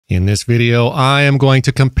In this video, I am going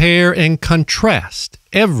to compare and contrast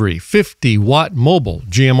every 50-watt mobile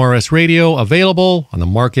GMRS radio available on the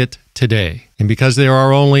market today. And because there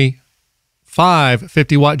are only 5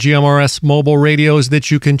 50-watt GMRS mobile radios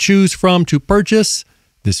that you can choose from to purchase,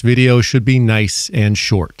 this video should be nice and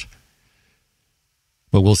short.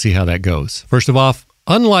 But we'll see how that goes. First of all,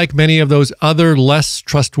 unlike many of those other less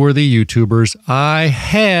trustworthy YouTubers, I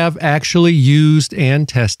have actually used and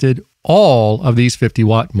tested all of these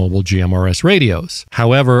 50-watt mobile GMRS radios.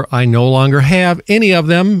 However, I no longer have any of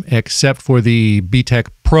them except for the BTech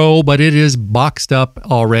Pro, but it is boxed up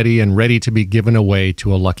already and ready to be given away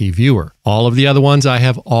to a lucky viewer. All of the other ones I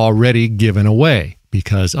have already given away,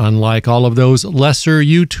 because unlike all of those lesser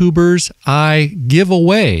YouTubers, I give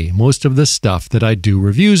away most of the stuff that I do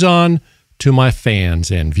reviews on to my fans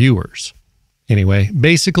and viewers. Anyway,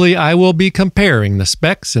 basically I will be comparing the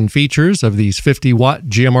specs and features of these 50-watt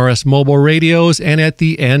GMRS mobile radios, and at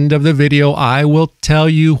the end of the video I will tell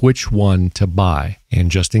you which one to buy. And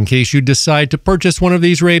just in case you decide to purchase one of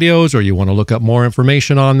these radios or you want to look up more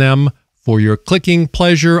information on them, for your clicking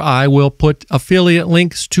pleasure, I will put affiliate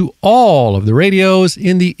links to all of the radios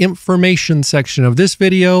in the information section of this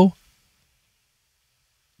video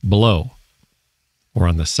below, or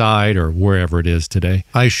on the side, or wherever it is today.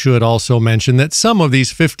 I should also mention that some of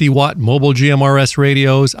these 50-watt mobile GMRS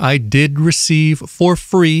radios I did receive for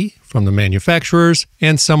free from the manufacturers,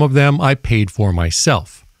 and some of them I paid for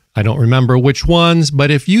myself. I don't remember which ones, but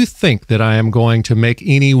if you think that I am going to make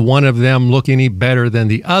any one of them look any better than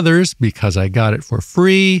the others because I got it for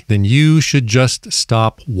free, then you should just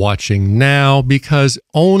stop watching now, because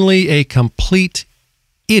only a complete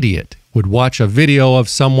idiot would watch a video of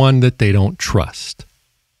someone that they don't trust.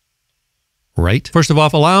 Right? First of all,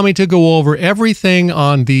 allow me to go over everything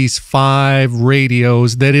on these 5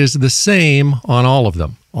 radios that is the same on all of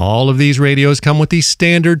them. All of these radios come with the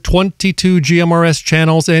standard 22 GMRS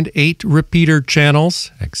channels and 8 repeater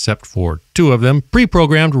channels, except for 2 of them,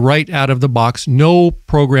 pre-programmed right out of the box. No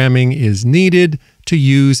programming is needed to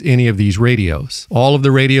use any of these radios. All of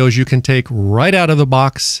the radios you can take right out of the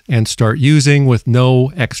box and start using with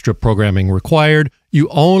no extra programming required. You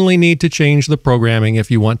only need to change the programming if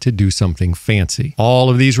you want to do something fancy. All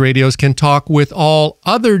of these radios can talk with all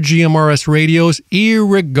other GMRS radios,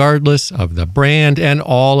 irregardless of the brand, and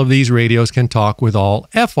all of these radios can talk with all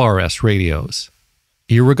FRS radios,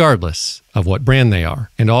 irregardless of what brand they are.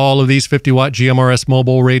 And all of these 50-watt GMRS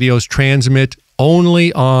mobile radios transmit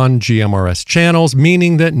only on GMRS channels,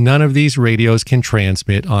 meaning that none of these radios can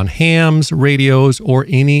transmit on hams, radios, or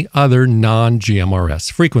any other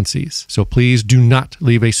non-GMRS frequencies. So please do not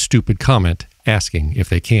leave a stupid comment asking if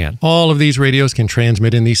they can. All of these radios can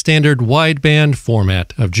transmit in the standard wideband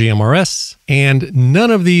format of GMRS, and none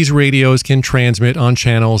of these radios can transmit on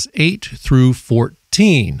channels 8 through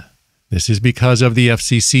 14. This is because of the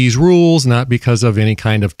FCC's rules, not because of any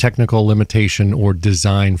kind of technical limitation or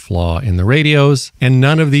design flaw in the radios. And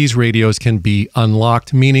none of these radios can be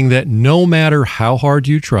unlocked, meaning that no matter how hard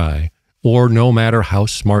you try, or no matter how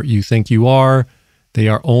smart you think you are, they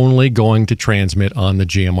are only going to transmit on the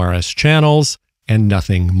GMRS channels and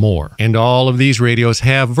nothing more. And all of these radios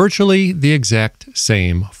have virtually the exact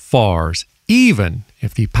same FARs, even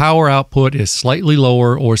if the power output is slightly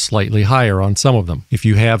lower or slightly higher on some of them. If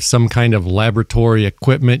you have some kind of laboratory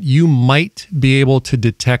equipment, you might be able to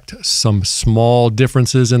detect some small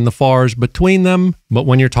differences in the FARs between them, but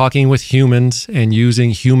when you're talking with humans and using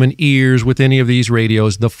human ears with any of these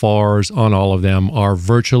radios, the FARs on all of them are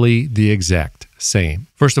virtually the exact same.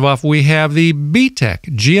 First of all, we have the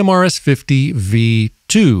BTech GMRS 50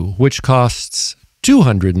 V2, which costs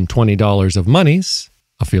 $220 of monies,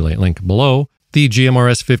 affiliate link below. The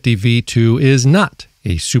GMRS 50 V2 is not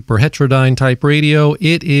a super heterodyne type radio.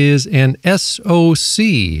 It is an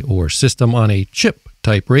SoC, or system on a chip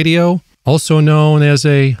type radio, also known as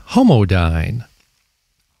a homodyne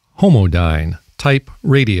type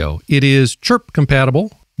radio. It is chirp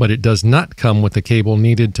compatible, but it does not come with the cable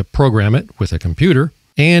needed to program it with a computer,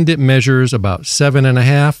 and it measures about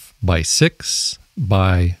 7.5 by 6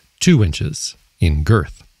 by 2 inches in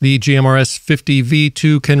girth. The GMRS 50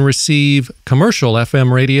 V2 can receive commercial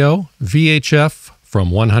FM radio, VHF from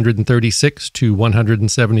 136 to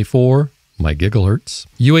 174 MHz,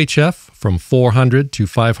 UHF from 400 to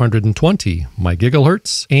 520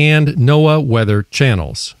 MHz, and NOAA weather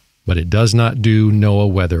channels, but it does not do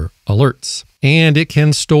NOAA weather alerts. And it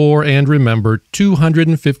can store and remember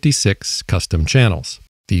 256 custom channels.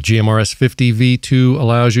 The GMRS 50 V2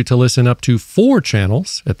 allows you to listen up to 4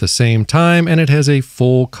 channels at the same time, and it has a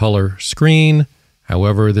full color screen.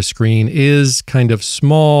 However, the screen is kind of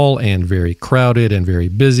small and very crowded and very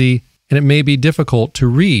busy, and it may be difficult to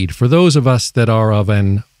read for those of us that are of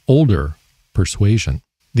an older persuasion.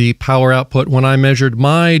 The power output when I measured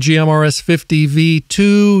my GMRS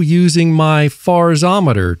 50V2 using my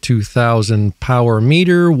Farsometer 2000 power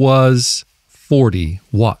meter was 40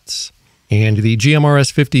 watts. And the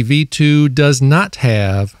GMRS 50V2 does not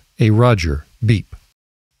have a Roger beep.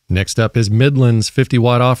 Next up is Midland's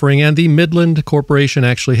 50-watt offering, and the Midland Corporation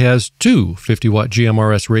actually has two 50-watt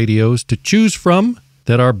GMRS radios to choose from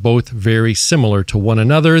that are both very similar to one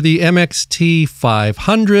another. The MXT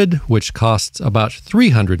 500, which costs about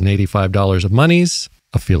 $385 of monies,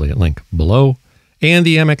 affiliate link below, and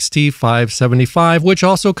the MXT 575, which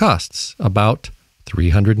also costs about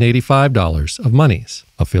 $385 of monies,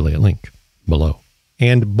 affiliate link below.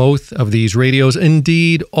 And both of these radios,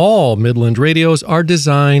 indeed all Midland radios, are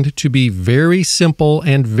designed to be very simple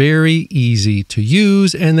and very easy to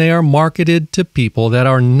use, and they are marketed to people that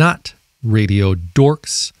are not radio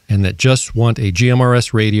dorks and that just want a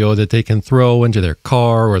GMRS radio that they can throw into their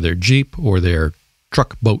car or their Jeep or their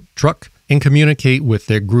boat truck and communicate with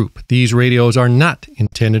their group. These radios are not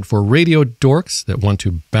intended for radio dorks that want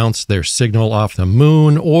to bounce their signal off the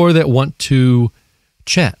moon or that want to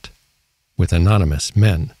chat with anonymous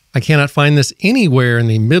men. I cannot find this anywhere in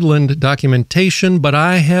the Midland documentation, but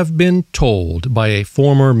I have been told by a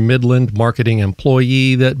former Midland marketing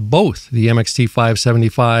employee that both the MXT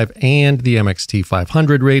 575 and the MXT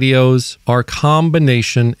 500 radios are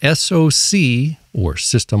combination SoC, or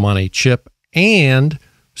system on a chip, and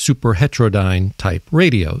super heterodyne type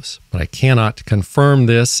radios. But I cannot confirm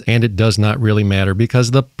this, and it does not really matter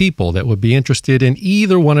because the people that would be interested in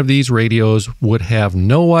either one of these radios would have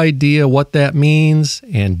no idea what that means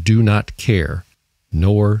and do not care,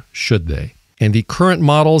 nor should they. And the current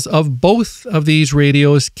models of both of these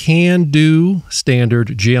radios can do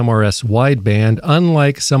standard GMRS wideband,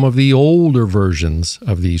 unlike some of the older versions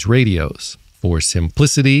of these radios. For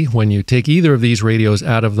simplicity, when you take either of these radios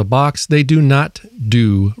out of the box, they do not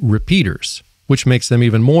do repeaters, which makes them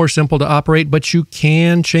even more simple to operate, but you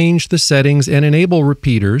can change the settings and enable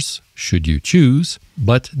repeaters, should you choose,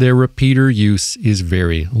 but their repeater use is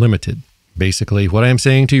very limited. Basically, what I'm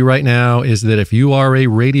saying to you right now is that if you are a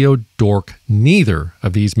radio dork, neither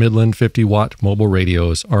of these Midland 50-watt mobile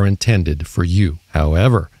radios are intended for you.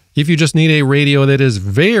 However, if you just need a radio that is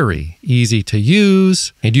very easy to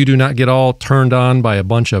use and you do not get all turned on by a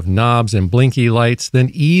bunch of knobs and blinky lights, then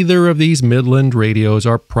either of these Midland radios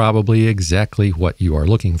are probably exactly what you are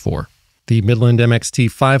looking for. The Midland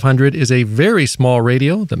MXT 500 is a very small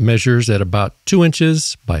radio that measures at about 2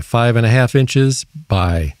 inches by 5.5 inches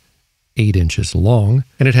by 8 inches long,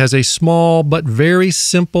 and it has a small but very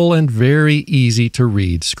simple and very easy to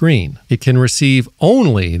read screen. It can receive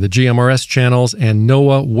only the GMRS channels and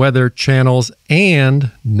NOAA weather channels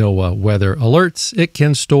and NOAA weather alerts. It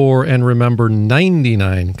can store and remember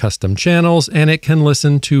 99 custom channels, and it can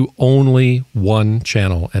listen to only one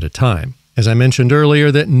channel at a time. As I mentioned earlier,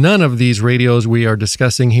 that none of these radios we are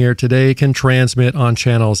discussing here today can transmit on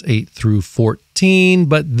channels 8 through 14,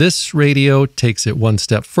 but this radio takes it one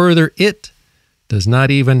step further. It does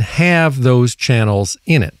not even have those channels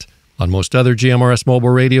in it. On most other GMRS mobile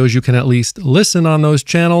radios, you can at least listen on those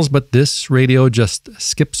channels, but this radio just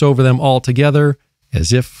skips over them altogether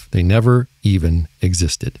as if they never even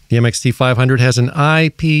existed. The MXT 500 has an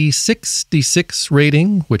IP66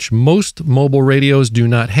 rating, which most mobile radios do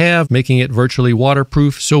not have, making it virtually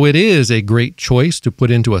waterproof, so it is a great choice to put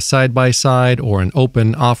into a side-by-side or an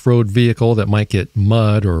open off-road vehicle that might get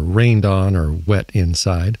mud or rained on or wet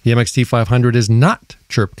inside. The MXT 500 is not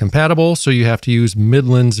chirp compatible, so you have to use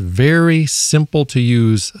Midland's very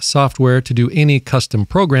simple-to-use software to do any custom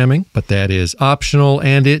programming, but that is optional,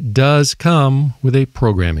 and it does come with a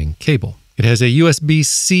programming cable. It has a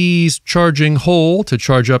USB-C charging hole to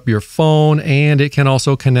charge up your phone, and it can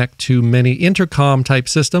also connect to many intercom-type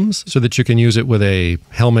systems so that you can use it with a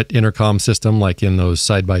helmet intercom system like in those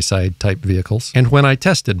side-by-side type vehicles. And when I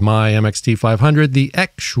tested my MXT 500, the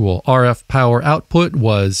actual RF power output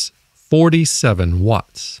was 47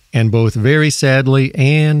 watts. And both very sadly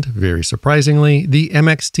and very surprisingly, the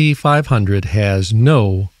MXT 500 has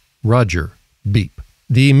no Roger beep.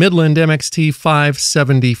 The Midland MXT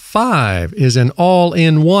 575 is an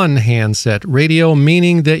all-in-one handset radio,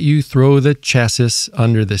 meaning that you throw the chassis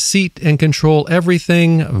under the seat and control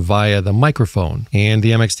everything via the microphone. And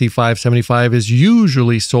the MXT 575 is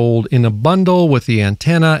usually sold in a bundle with the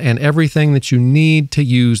antenna and everything that you need to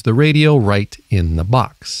use the radio right in the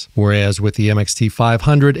box. Whereas with the MXT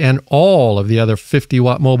 500 and all of the other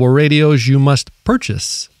 50-watt mobile radios, you must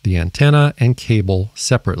purchase the antenna and cable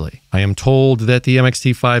separately. I am told that the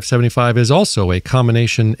MXT575 is also a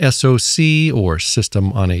combination SoC or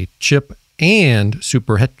system on a chip and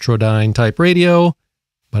super heterodyne type radio,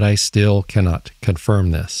 but I still cannot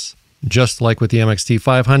confirm this. Just like with the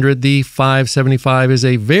MXT500, the 575 is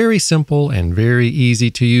a very simple and very easy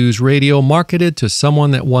to use radio marketed to someone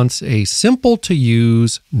that wants a simple to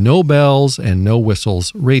use, no bells and no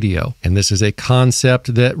whistles radio. And this is a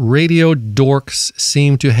concept that radio dorks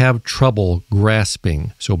seem to have trouble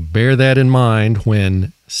grasping. So bear that in mind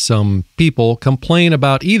when some people complain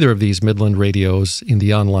about either of these Midland radios in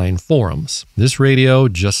the online forums. This radio,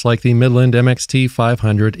 just like the Midland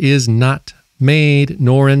MXT500, is not made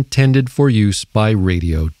nor intended for use by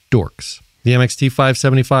radio dorks. The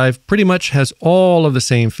MXT575 pretty much has all of the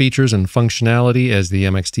same features and functionality as the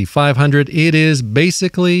MXT500. It is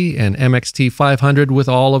basically an MXT500 with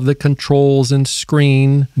all of the controls and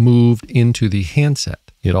screen moved into the handset.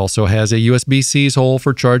 It also has a USB-C hole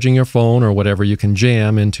for charging your phone or whatever you can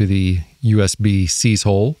jam into the USB-C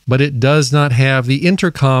hole, but it does not have the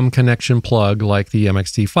intercom connection plug like the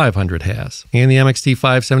MXT500 has. And the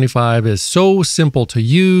MXT575 is so simple to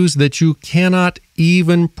use that you cannot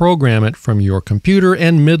even program it from your computer,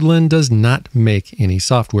 and Midland does not make any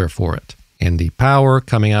software for it. And the power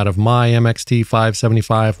coming out of my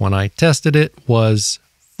MXT575 when I tested it was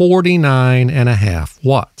 49.5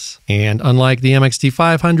 watts. And unlike the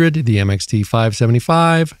MXT500, the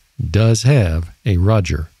MXT575 does have a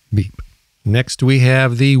Roger beep. Next we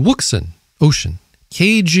have the Wouxon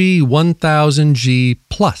KG 1000G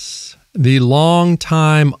Plus, the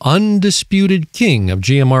long-time undisputed king of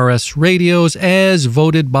GMRS radios as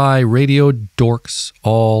voted by radio dorks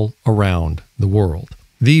all around the world.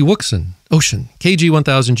 The Wouxon KG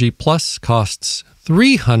 1000G Plus costs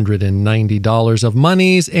 $390 of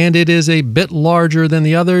monies, and it is a bit larger than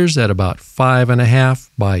the others at about 5.5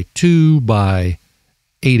 by 2 by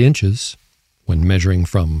 8 inches when measuring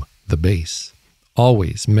from the base.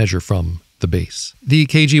 Always measure from the base. The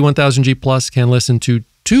KG 1000G Plus can listen to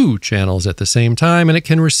 2 channels at the same time, and it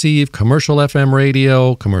can receive commercial FM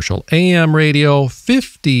radio, commercial AM radio,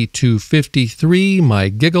 50 to 53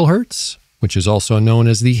 MHz, which is also known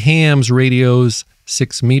as the hams radio's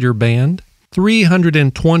 6-meter band,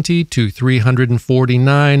 320 to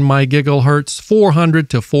 349 MHz, 400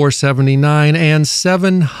 to 479, and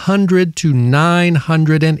 700 to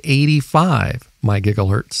 985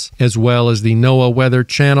 MHz, as well as the NOAA weather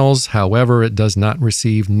channels. However, it does not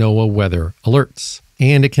receive NOAA weather alerts.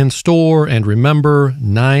 And it can store and remember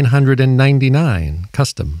 999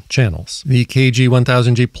 custom channels. The KG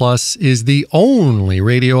 1000G Plus is the only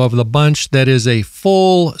radio of the bunch that is a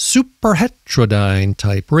full super heterodyne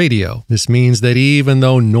type radio. This means that even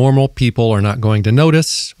though normal people are not going to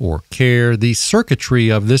notice or care, the circuitry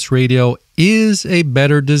of this radio is a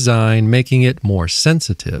better design, making it more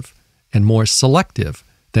sensitive and more selective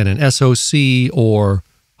than an SoC or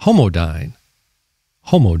homodyne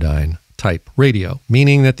type radio,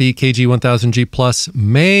 meaning that the KG 1000G Plus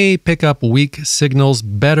may pick up weak signals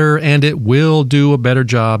better, and it will do a better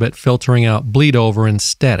job at filtering out bleed over and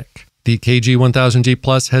static. The KG 1000G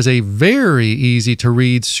Plus has a very easy to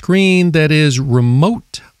read screen that is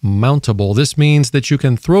remote mountable. This means that you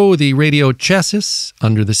can throw the radio chassis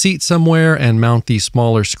under the seat somewhere and mount the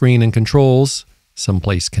smaller screen and controls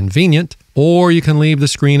someplace convenient, or you can leave the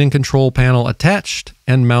screen and control panel attached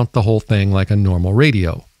and mount the whole thing like a normal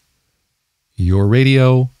radio. Your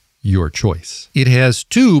radio, your choice. It has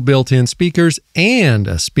 2 built-in speakers and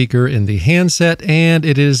a speaker in the handset, and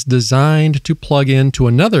it is designed to plug into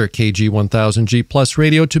another KG 1000G Plus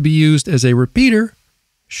radio to be used as a repeater,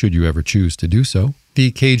 should you ever choose to do so.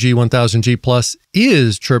 The KG 1000G Plus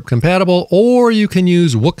is chirp compatible, or you can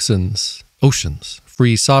use Wouxon's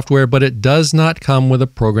free software, but it does not come with a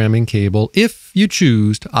programming cable if you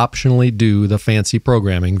choose to optionally do the fancy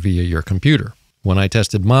programming via your computer. When I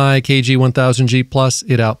tested my KG 1000G Plus,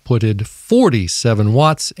 it outputted 47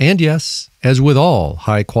 watts, and yes, as with all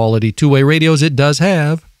high-quality two-way radios, it does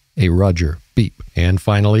have a Roger beep. And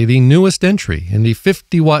finally, the newest entry in the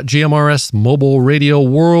 50-watt GMRS mobile radio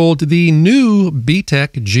world, the new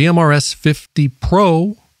BTech GMRS 50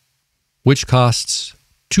 Pro, which costs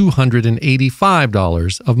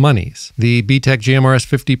 $285 of monies. The BTech GMRS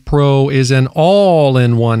 50 Pro is an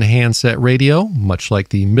all-in-one handset radio, much like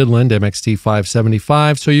the Midland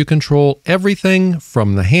MXT575, so you control everything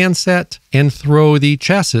from the handset and throw the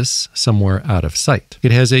chassis somewhere out of sight.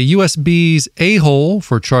 It has a USB's A-hole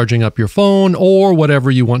for charging up your phone or whatever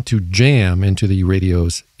you want to jam into the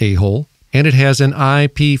radio's A-hole, and it has an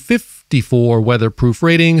IP50 54 weatherproof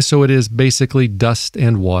rating, so it is basically dust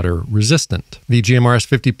and water resistant. The GMRS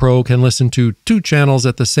 50 Pro can listen to 2 channels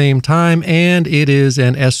at the same time, and it is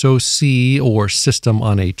an SoC or system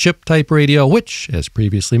on a chip type radio, which, as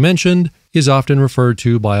previously mentioned, is often referred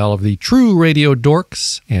to by all of the true radio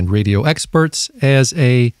dorks and radio experts as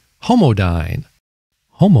a homodyne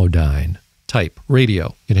type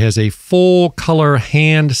radio. It has a full-color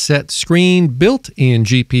handset screen, built-in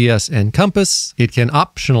GPS and compass. It can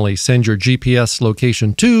optionally send your GPS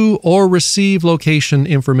location to or receive location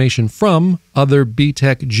information from other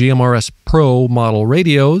BTech GMRS Pro model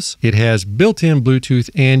radios. It has built-in Bluetooth,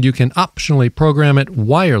 and you can optionally program it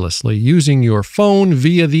wirelessly using your phone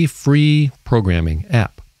via the free programming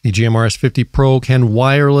app. The GMRS 50 Pro can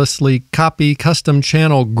wirelessly copy custom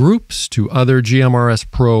channel groups to other GMRS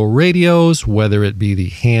Pro radios, whether it be the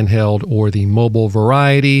handheld or the mobile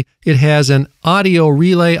variety. It has an audio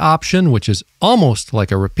relay option, which is almost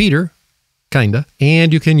like a repeater, kinda,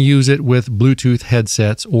 and you can use it with Bluetooth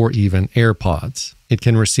headsets or even AirPods. It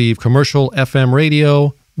can receive commercial FM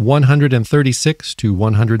radio, 136 to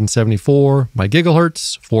 174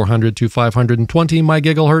 MHz, 400 to 520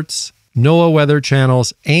 MHz, NOAA weather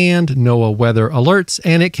channels, and NOAA weather alerts,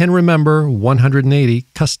 and it can remember 180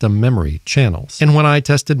 custom memory channels. And when I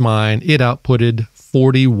tested mine, it outputted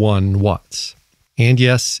 41 watts. And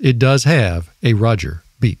yes, it does have a Roger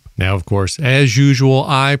beep. Now, of course, as usual,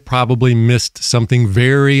 I probably missed something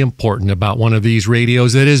very important about one of these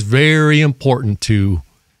radios that is very important to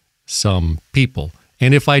some people.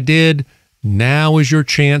 And if I did, now is your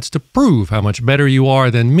chance to prove how much better you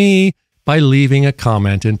are than me by leaving a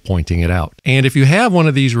comment and pointing it out. And if you have one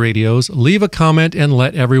of these radios, leave a comment and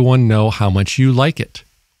let everyone know how much you like it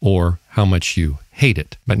or how much you hate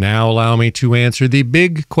it. But now allow me to answer the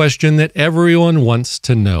big question that everyone wants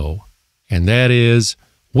to know, and that is,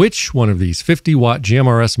 which one of these 50-watt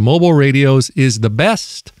GMRS mobile radios is the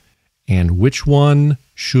best, and which one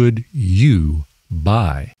should you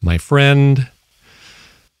buy? My friend,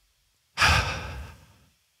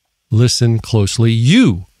 listen closely.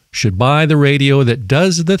 You should buy the radio that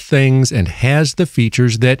does the things and has the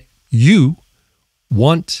features that you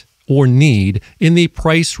want or need in the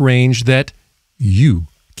price range that you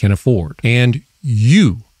can afford. And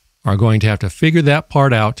you are going to have to figure that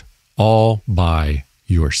part out all by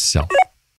yourself.